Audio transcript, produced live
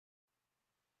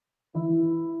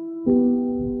Allies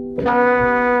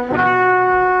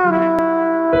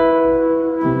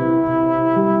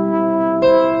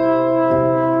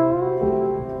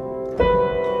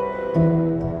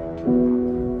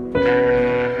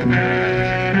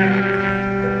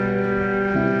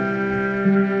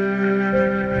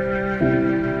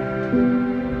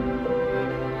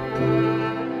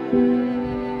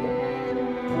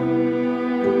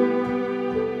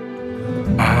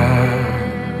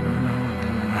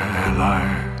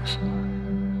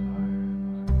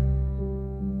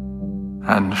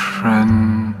and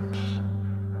friends,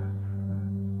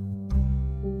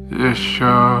 you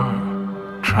sure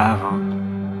traveled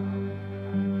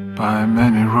by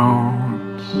many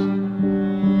roads,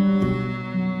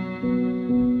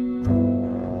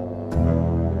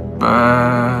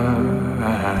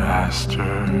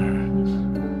 bastards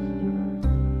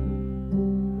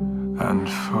and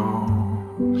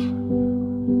foes.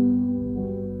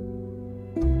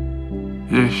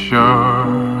 You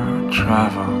sure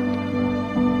traveled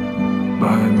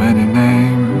by many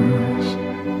names,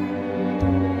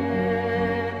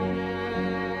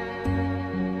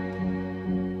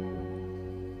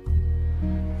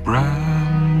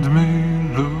 brand me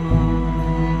love,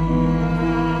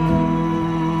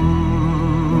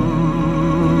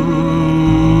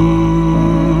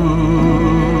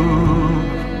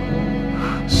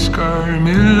 scar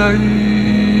me life.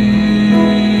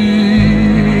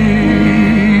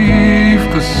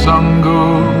 The sun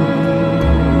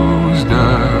goes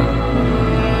down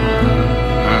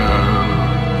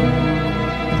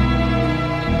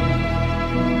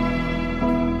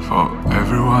for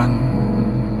everyone.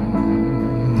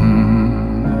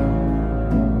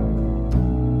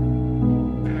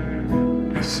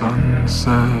 The sun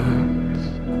sets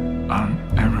on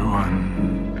everyone.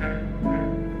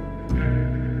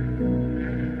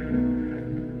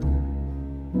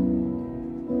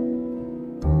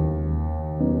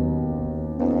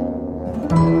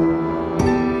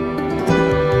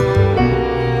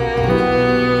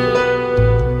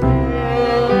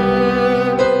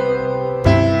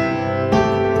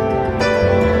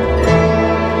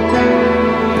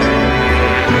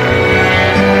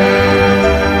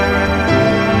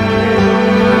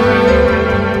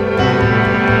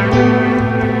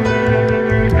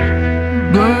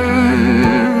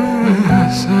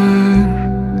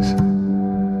 Blessings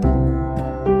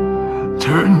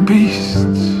turn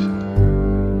beasts,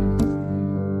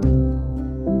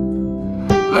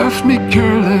 left me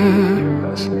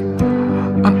careless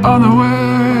and unaware.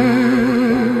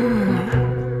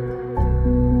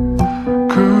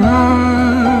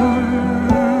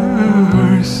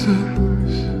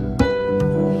 Curses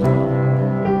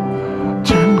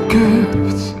turn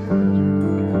gifts.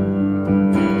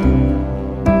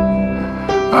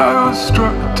 I was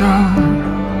struck down,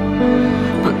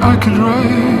 but I could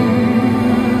rise.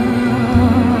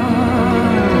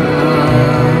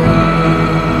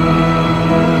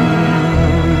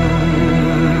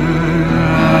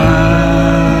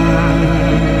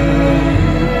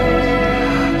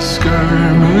 Scar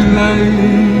me life.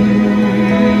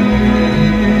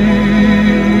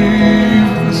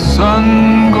 The sun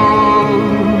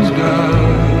goes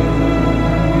down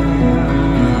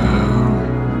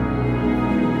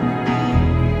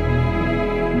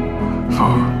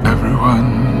for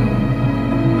everyone.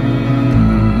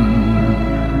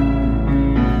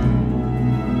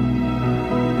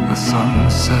 The sun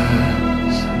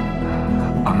sets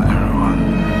on everyone,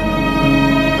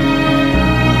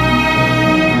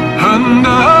 and